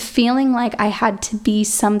is feeling like I had to be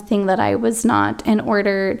something that I was not in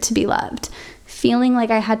order to be loved. Feeling like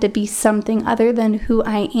I had to be something other than who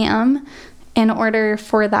I am in order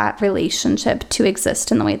for that relationship to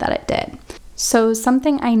exist in the way that it did. So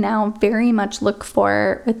something I now very much look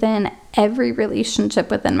for within every relationship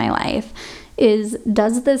within my life is,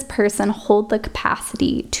 does this person hold the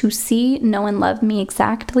capacity to see, know, and love me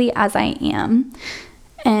exactly as I am?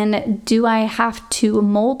 And do I have to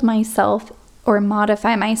mold myself or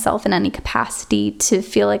modify myself in any capacity to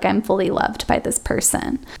feel like I'm fully loved by this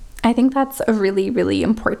person? I think that's a really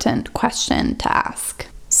important question to ask.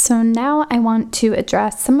 So now I want to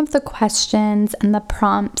address some of the questions and the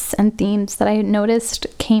prompts and themes that I noticed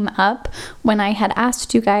came up when I had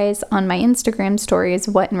asked you guys on my Instagram stories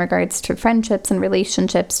what in regards to friendships and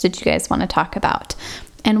relationships did you guys want to talk about.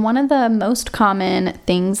 And one of the most common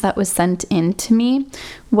things that was sent in to me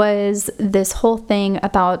was this whole thing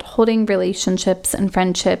about holding relationships and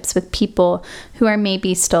friendships with people who are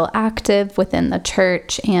maybe still active within the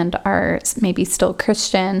church and are maybe still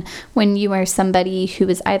Christian, when you are somebody who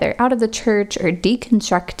is either out of the church or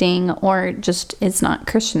deconstructing or just is not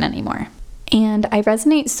Christian anymore. And I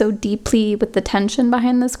resonate so deeply with the tension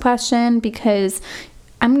behind this question because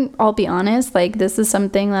I'll be honest, like this is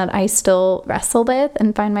something that I still wrestle with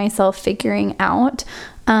and find myself figuring out.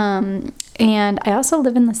 And I also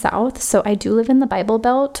live in the South, so I do live in the Bible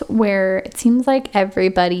Belt where it seems like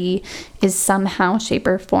everybody is somehow, shape,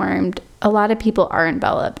 or formed. A lot of people are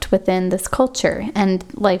enveloped within this culture and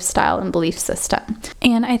lifestyle and belief system.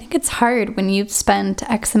 And I think it's hard when you've spent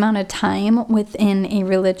X amount of time within a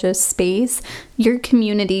religious space, your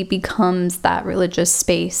community becomes that religious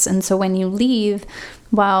space. And so when you leave,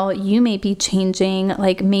 while you may be changing,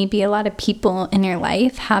 like maybe a lot of people in your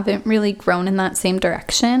life haven't really grown in that same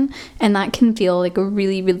direction, and that can feel like a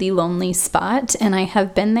really, really lonely spot. And I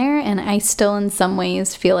have been there, and I still in some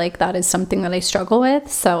ways feel like that is something that I struggle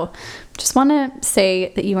with. So just want to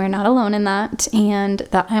say that you are not alone in that, and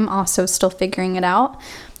that I'm also still figuring it out.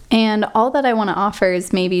 And all that I want to offer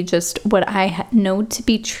is maybe just what I know to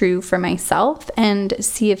be true for myself and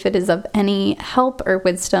see if it is of any help or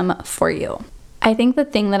wisdom for you. I think the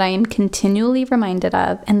thing that I am continually reminded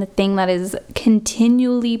of, and the thing that is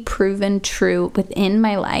continually proven true within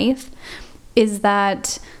my life, is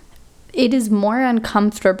that it is more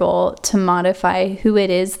uncomfortable to modify who it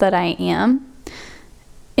is that I am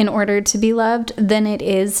in order to be loved than it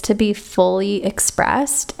is to be fully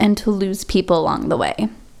expressed and to lose people along the way.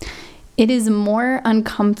 It is more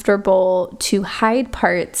uncomfortable to hide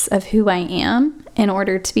parts of who I am in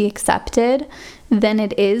order to be accepted than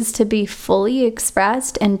it is to be fully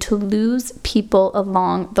expressed and to lose people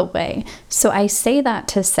along the way. So I say that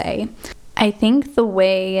to say, I think the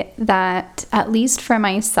way that, at least for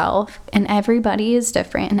myself, and everybody is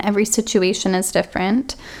different and every situation is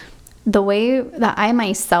different, the way that I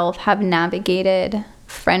myself have navigated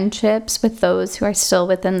friendships with those who are still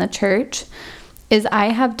within the church is I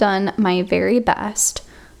have done my very best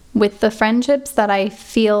with the friendships that I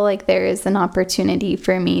feel like there is an opportunity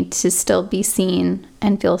for me to still be seen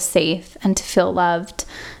and feel safe and to feel loved.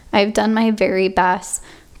 I've done my very best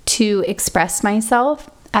to express myself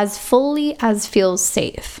as fully as feels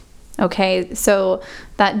safe. Okay, so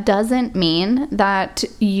that doesn't mean that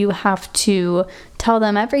you have to tell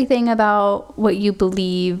them everything about what you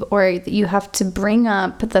believe, or you have to bring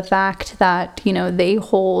up the fact that, you know, they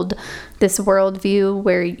hold this worldview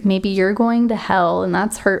where maybe you're going to hell and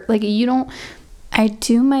that's hurt. Like, I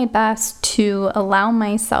do my best to allow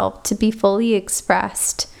myself to be fully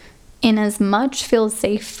expressed in as much feels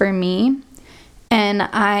safe for me, and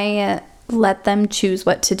I let them choose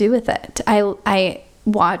what to do with it. I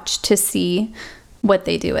watch to see what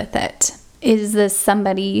they do with it. Is this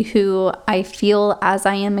somebody who I feel as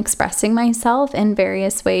I am expressing myself in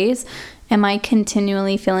various ways? Am I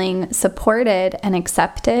continually feeling supported and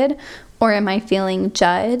accepted? Or am I feeling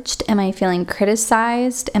judged? Am I feeling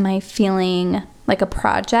criticized? Am I feeling like a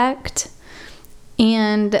project?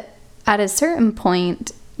 And at a certain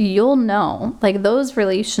point, you'll know, like, those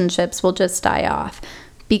relationships will just die off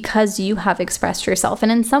because you have expressed yourself. And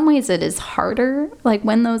in some ways it is harder, like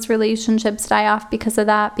when those relationships die off because of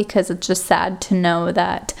that, because it's just sad to know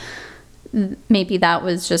that maybe that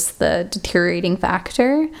was just the deteriorating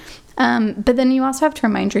factor. But then you also have to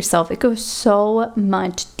remind yourself it goes so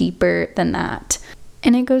much deeper than that.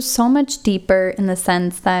 And it goes so much deeper in the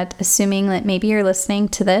sense that, assuming that maybe you're listening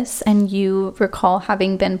to this and you recall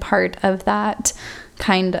having been part of that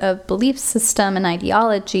kind of belief system and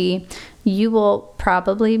ideology, you will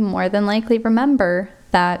probably more than likely remember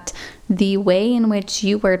that the way in which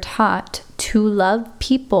you were taught to love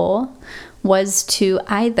people was to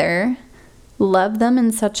either love them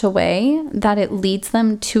in such a way that it leads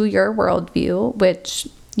them to your worldview, which,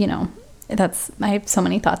 you know, I have so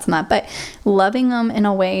many thoughts on that, but loving them in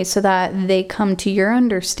a way so that they come to your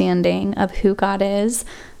understanding of who God is,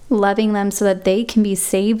 loving them so that they can be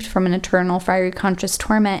saved from an eternal fiery conscious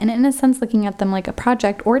torment, and in a sense looking at them like a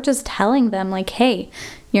project, or just telling them like, hey,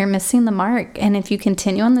 you're missing the mark, and if you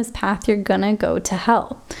continue on this path, you're gonna go to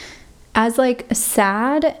hell. As like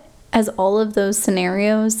sad as all of those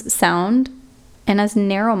scenarios sound, and as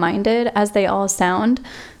narrow-minded as they all sound,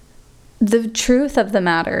 the truth of the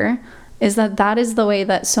matter is that that is the way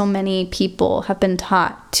that so many people have been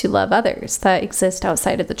taught to love others that exist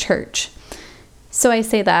outside of the church. So I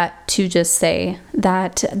say that to just say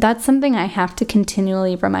that that's something I have to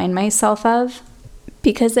continually remind myself of,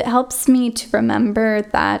 because it helps me to remember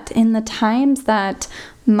that in the times that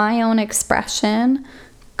my own expression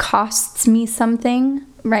costs me something,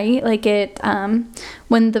 right? Like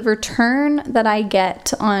when the return that I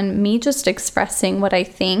get on me just expressing what I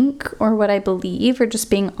think or what I believe or just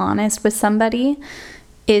being honest with somebody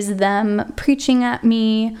is them preaching at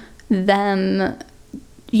me, them,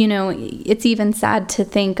 it's even sad to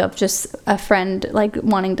think of just a friend like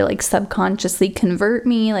wanting to like subconsciously convert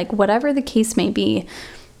me, like whatever the case may be.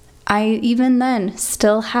 I even then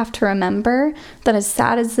still have to remember that as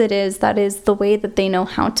sad as it is, that is the way that they know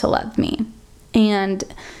how to love me. And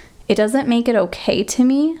it doesn't make it okay to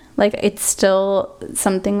me. Like, it's still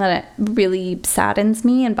something that really saddens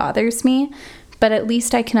me and bothers me, but at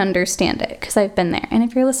least I can understand it because I've been there. And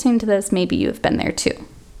if you're listening to this, maybe you've been there too.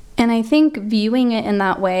 And I think viewing it in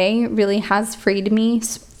that way really has freed me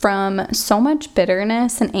from so much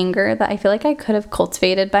bitterness and anger that I feel like I could have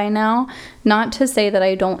cultivated by now. Not to say that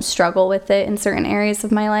I don't struggle with it in certain areas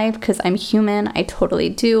of my life, because I'm human, I totally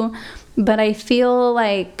do. But I feel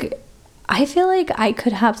like I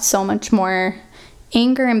could have so much more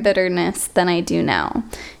anger and bitterness than I do now.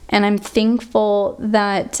 And I'm thankful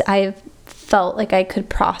that I've felt like I could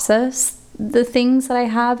process the things that I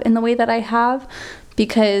have in the way that I have,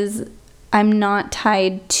 because I'm not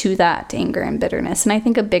tied to that anger and bitterness. And I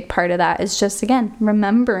think a big part of that is just, again,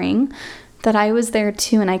 remembering that I was there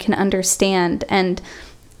too and I can understand. And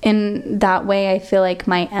in that way, I feel like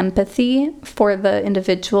my empathy for the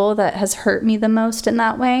individual that has hurt me the most in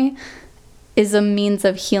that way is a means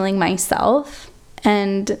of healing myself,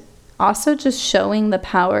 and also just showing the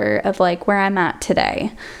power of like where I'm at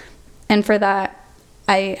today. And for that,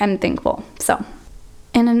 I'm thankful.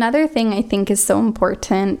 And another thing I think is so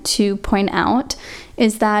important to point out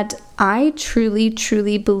is that I truly,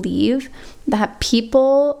 truly believe that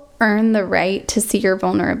people earn the right to see your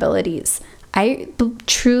vulnerabilities. I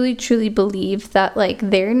truly, truly believe that like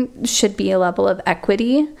there should be a level of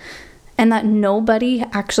equity, and that nobody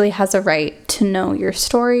actually has a right to know your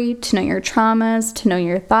story, to know your traumas, to know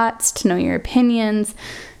your thoughts, to know your opinions,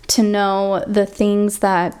 to know the things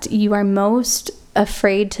that you are most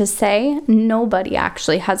afraid to say. Nobody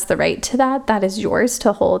actually has the right to that. That is yours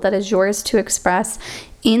to hold. That is yours to express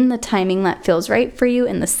in the timing that feels right for you,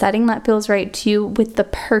 in the setting that feels right to you, with the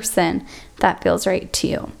person that feels right to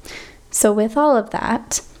you. So with all of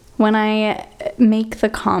that, when I make the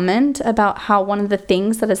comment about how one of the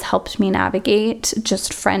things that has helped me navigate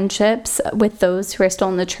just friendships with those who are still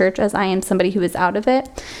in the church, as I am somebody who is out of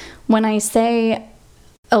it, when I say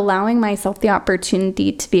allowing myself the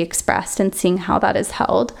opportunity to be expressed and seeing how that is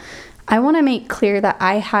held, I want to make clear that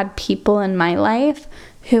I had people in my life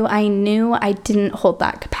who I knew I didn't hold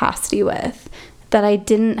that capacity with, that I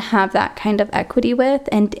didn't have that kind of equity with,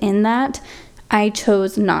 and in that, I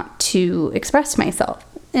chose not to express myself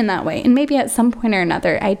in that way. And maybe at some point or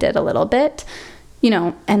another, I did a little bit,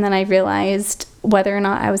 and then I realized whether or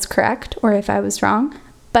not I was correct or if I was wrong.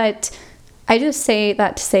 But I just say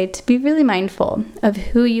that to say to be really mindful of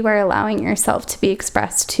who you are allowing yourself to be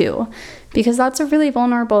expressed to, because that's a really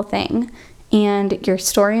vulnerable thing. And your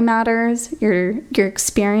story matters, your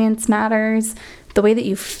experience matters, the way that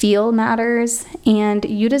you feel matters, and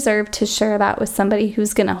you deserve to share that with somebody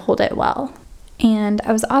who's going to hold it well. And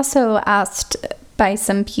I was also asked by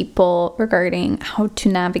some people regarding how to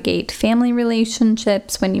navigate family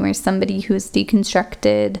relationships when you are somebody who is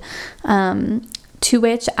deconstructed, to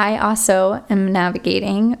which I also am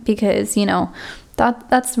navigating, because,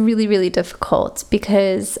 that's really, really difficult,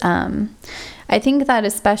 because I think that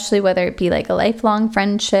especially whether it be like a lifelong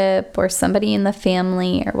friendship or somebody in the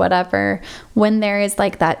family or whatever, when there is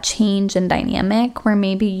like that change in dynamic where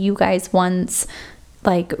maybe you guys once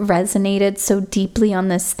like resonated so deeply on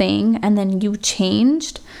this thing and then you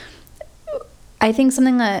changed, I think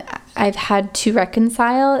something that I've had to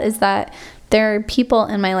reconcile is that there are people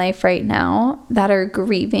in my life right now that are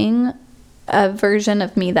grieving a version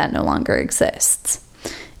of me that no longer exists.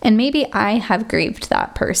 And maybe I have grieved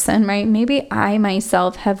that person, right? Maybe I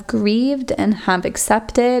myself have grieved and have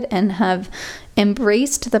accepted and have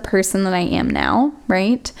embraced the person that I am now,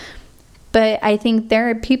 right? But I think there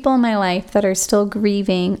are people in my life that are still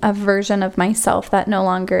grieving a version of myself that no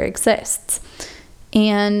longer exists.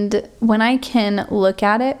 And when I can look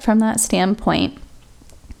at it from that standpoint,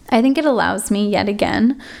 I think it allows me yet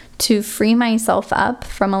again to free myself up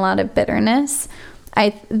from a lot of bitterness.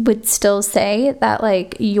 I would still say that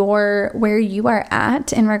like where you are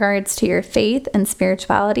at in regards to your faith and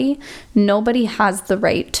spirituality, nobody has the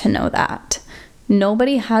right to know that.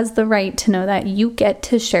 Nobody has the right to know that. You get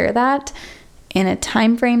to share that in a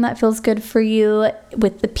time frame that feels good for you,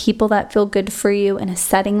 with the people that feel good for you, in a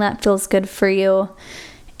setting that feels good for you.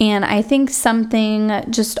 And I think something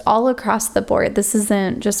just all across the board, this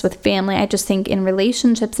isn't just with family, I just think in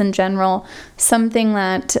relationships in general, something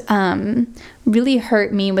that really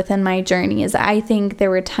hurt me within my journey is I think there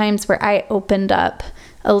were times where I opened up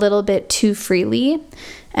a little bit too freely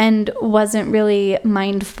and wasn't really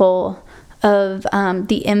mindful of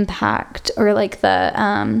the impact or like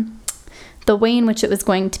the way in which it was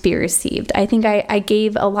going to be received. I think I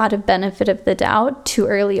gave a lot of benefit of the doubt too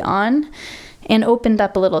early on and opened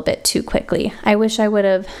up a little bit too quickly. I wish I would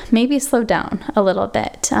have maybe slowed down a little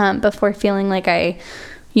bit before feeling like I,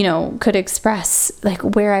 could express like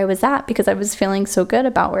where I was at, because I was feeling so good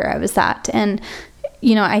about where I was at. And,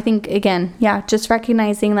 I think, again, just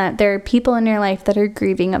recognizing that there are people in your life that are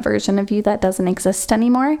grieving a version of you that doesn't exist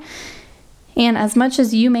anymore. And as much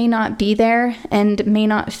as you may not be there and may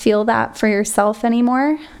not feel that for yourself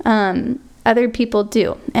anymore, other people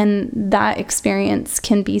do. And that experience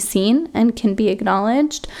can be seen and can be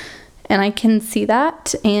acknowledged. And I can see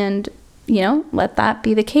that and, let that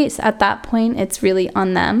be the case. At that point, it's really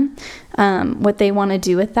on them, what they want to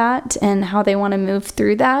do with that and how they want to move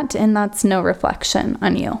through that. And that's no reflection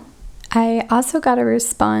on you. I also got a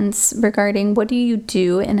response regarding what do you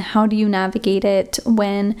do and how do you navigate it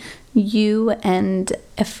when you and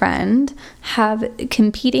a friend have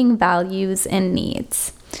competing values and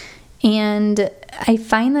needs. And I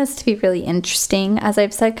find this to be really interesting. As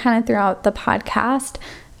I've said kind of throughout the podcast,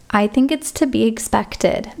 I think it's to be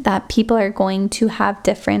expected that people are going to have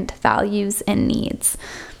different values and needs.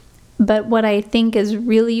 But what I think is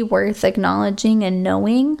really worth acknowledging and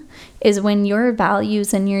knowing is when your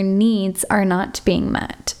values and your needs are not being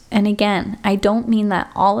met. And again, I don't mean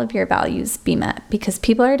that all of your values be met, because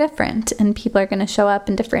people are different and people are going to show up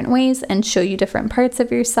in different ways and show you different parts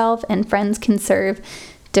of yourself, and friends can serve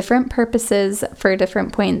different purposes for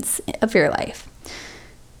different points of your life.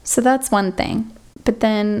 So that's one thing. But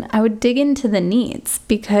then I would dig into the needs,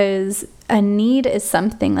 because a need is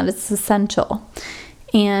something that is essential.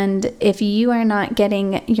 And if you are not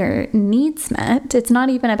getting your needs met, it's not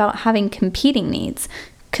even about having competing needs,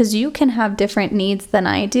 because you can have different needs than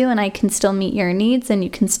I do, and I can still meet your needs and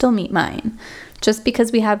you can still meet mine. Just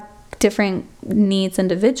because we have different needs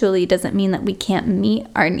individually doesn't mean that we can't meet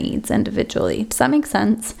our needs individually. Does that make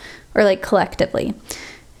sense? Or like collectively.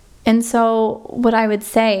 And so what I would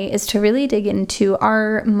say is to really dig into,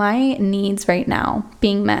 are my needs right now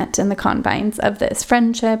being met in the confines of this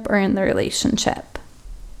friendship or in the relationship?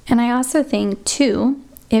 And I also think too,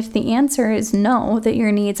 if the answer is no, that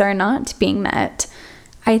your needs are not being met,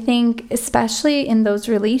 I think especially in those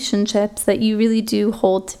relationships that you really do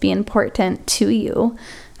hold to be important to you,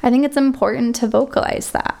 I think it's important to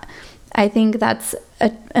vocalize that. I think that's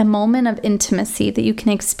a moment of intimacy that you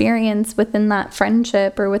can experience within that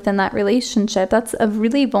friendship or within that relationship. That's a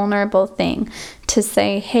really vulnerable thing to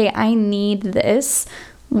say, hey, I need this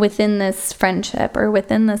within this friendship or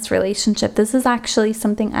within this relationship. This is actually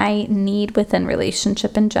something I need within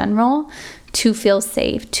relationship in general to feel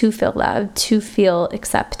safe, to feel loved, to feel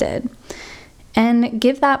accepted. And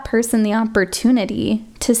give that person the opportunity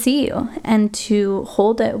to see you and to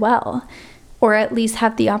hold it well, or at least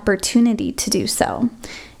have the opportunity to do so.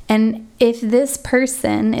 And if this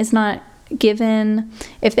person is not given,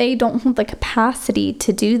 if they don't have the capacity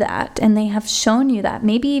to do that, and they have shown you that,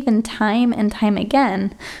 maybe even time and time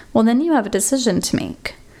again, well, then you have a decision to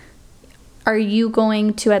make. Are you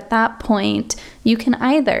going to, at that point, you can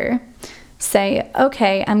either say,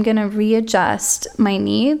 okay, I'm going to readjust my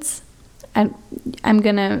needs. I'm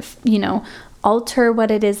going to, alter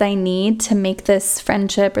what it is I need to make this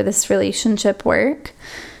friendship or this relationship work.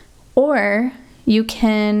 Or you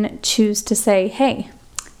can choose to say, hey,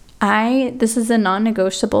 this is a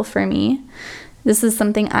non-negotiable for me. This is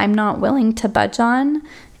something I'm not willing to budge on.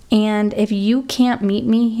 And if you can't meet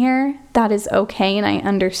me here, that is okay, and I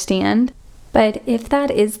understand. But if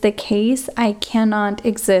that is the case, I cannot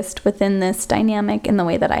exist within this dynamic in the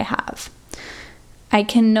way that I have. I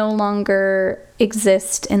can no longer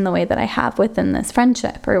exist in the way that I have within this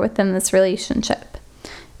friendship or within this relationship.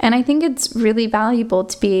 And I think it's really valuable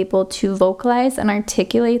to be able to vocalize and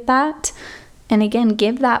articulate that. And again,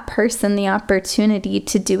 give that person the opportunity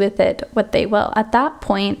to do with it what they will. At that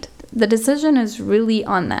point, the decision is really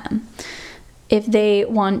on them. If they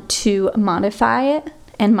want to modify it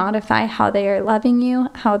and modify how they are loving you,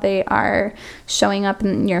 how they are showing up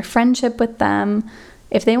in your friendship with them,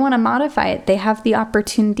 if they want to modify it, they have the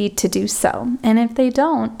opportunity to do so. And if they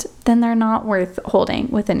don't, then they're not worth holding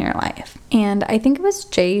within your life. And I think it was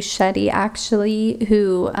Jay Shetty actually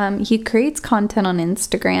who he creates content on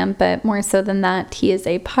Instagram, but more so than that, he is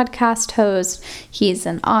a podcast host, he's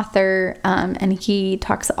an author, and he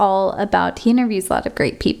interviews a lot of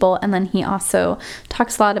great people, and then he also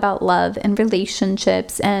talks a lot about love and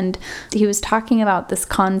relationships. And he was talking about this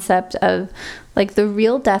concept of like the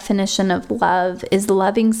real definition of love is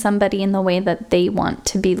loving somebody in the way that they want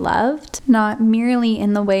to be loved, not merely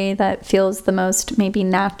in the way that feels the most maybe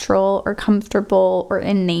natural or comfortable or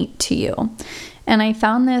innate to you. And I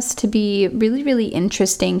found this to be really, really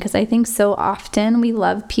interesting because I think so often we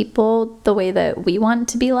love people the way that we want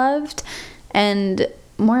to be loved. And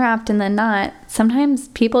more often than not, sometimes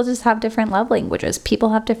people just have different love languages.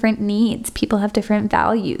 People have different needs. People have different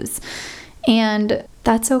values. And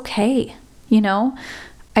that's okay.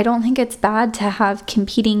 I don't think it's bad to have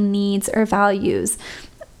competing needs or values.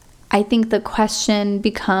 I think the question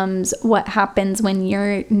becomes what happens when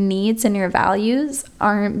your needs and your values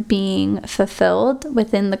aren't being fulfilled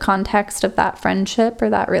within the context of that friendship or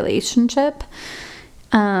that relationship.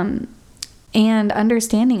 And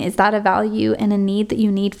understanding, is that a value and a need that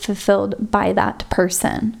you need fulfilled by that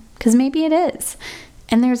person? Because maybe it is.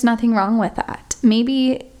 And there's nothing wrong with that.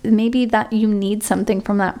 Maybe that you need something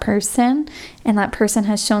from that person and that person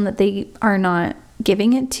has shown that they are not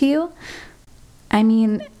giving it to you. I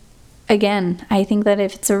mean, again, I think that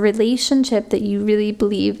if it's a relationship that you really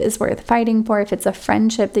believe is worth fighting for, if it's a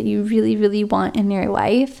friendship that you really, really want in your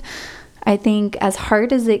life, I think as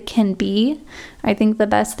hard as it can be, I think the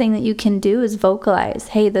best thing that you can do is vocalize,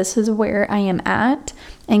 hey, this is where I am at,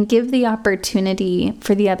 and give the opportunity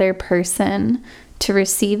for the other person to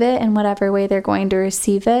receive it in whatever way they're going to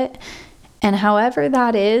receive it. And however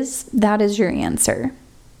that is your answer.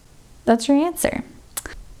 That's your answer.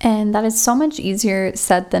 And that is so much easier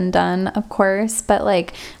said than done, of course. But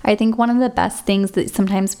I think one of the best things that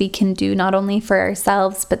sometimes we can do, not only for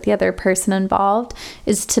ourselves, but the other person involved,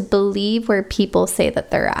 is to believe where people say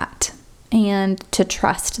that they're at and to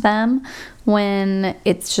trust them when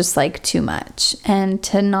it's just too much, and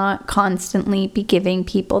to not constantly be giving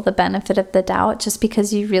people the benefit of the doubt just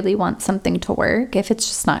because you really want something to work if it's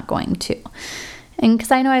just not going to. And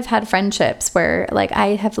because I know I've had friendships where I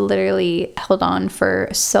have literally held on for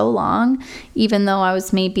so long, even though I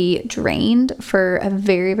was maybe drained for a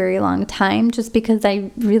very, very long time, just because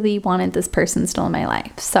I really wanted this person still in my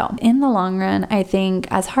life. So in the long run, I think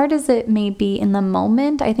as hard as it may be in the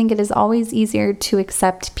moment, I think it is always easier to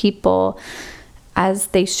accept people as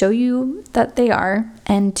they show you that they are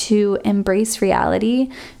and to embrace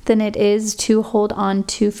reality than it is to hold on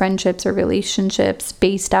to friendships or relationships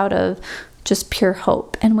based out of just pure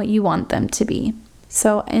hope and what you want them to be.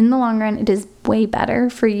 So in the long run, it is way better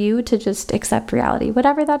for you to just accept reality,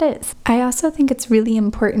 whatever that is. I also think it's really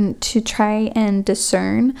important to try and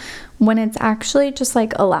discern when it's actually just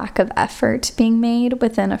a lack of effort being made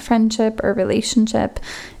within a friendship or relationship,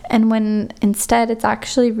 and when instead it's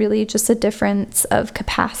actually really just a difference of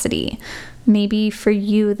capacity. Maybe for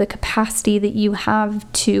you, the capacity that you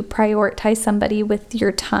have to prioritize somebody with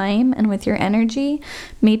your time and with your energy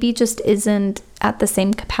maybe just isn't at the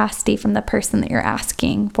same capacity from the person that you're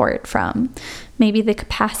asking for it from. Maybe the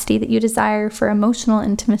capacity that you desire for emotional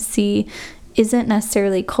intimacy isn't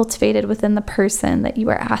necessarily cultivated within the person that you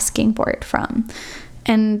are asking for it from.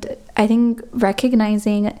 And I think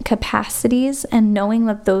recognizing capacities and knowing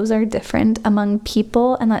that those are different among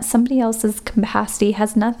people and that somebody else's capacity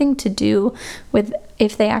has nothing to do with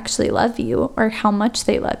if they actually love you or how much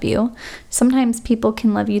they love you. Sometimes people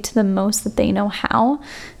can love you to the most that they know how,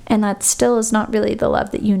 and that still is not really the love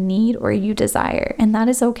that you need or you desire, and that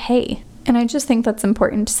is okay. And I just think that's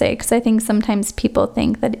important to say, because I think sometimes people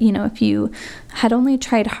think that, if you had only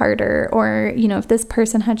tried harder, or, if this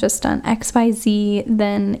person had just done X, Y, Z,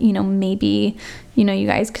 then, maybe, you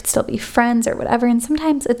guys could still be friends or whatever. And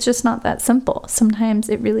sometimes it's just not that simple. Sometimes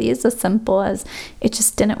it really is as simple as it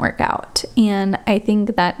just didn't work out. And I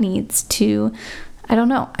think that needs to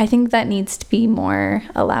I think that needs to be more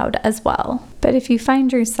allowed as well. But if you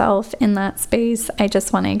find yourself in that space, I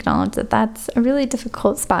just want to acknowledge that that's a really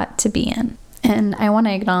difficult spot to be in. And I want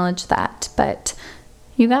to acknowledge that, but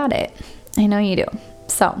you got it. I know you do.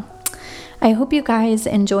 So I hope you guys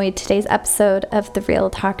enjoyed today's episode of the Real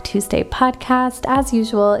Talk Tuesday podcast. As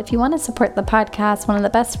usual, if you want to support the podcast, one of the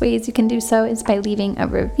best ways you can do so is by leaving a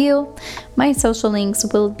review. My social links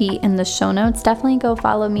will be in the show notes. Definitely go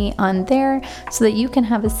follow me on there so that you can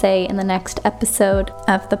have a say in the next episode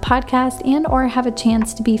of the podcast and or have a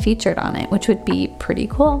chance to be featured on it, which would be pretty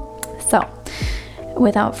cool. So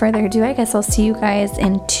without further ado, I guess I'll see you guys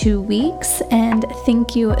in 2 weeks. And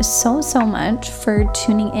thank you so much for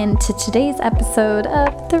tuning in to today's episode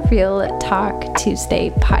of the Real Talk Tuesday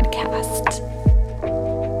podcast.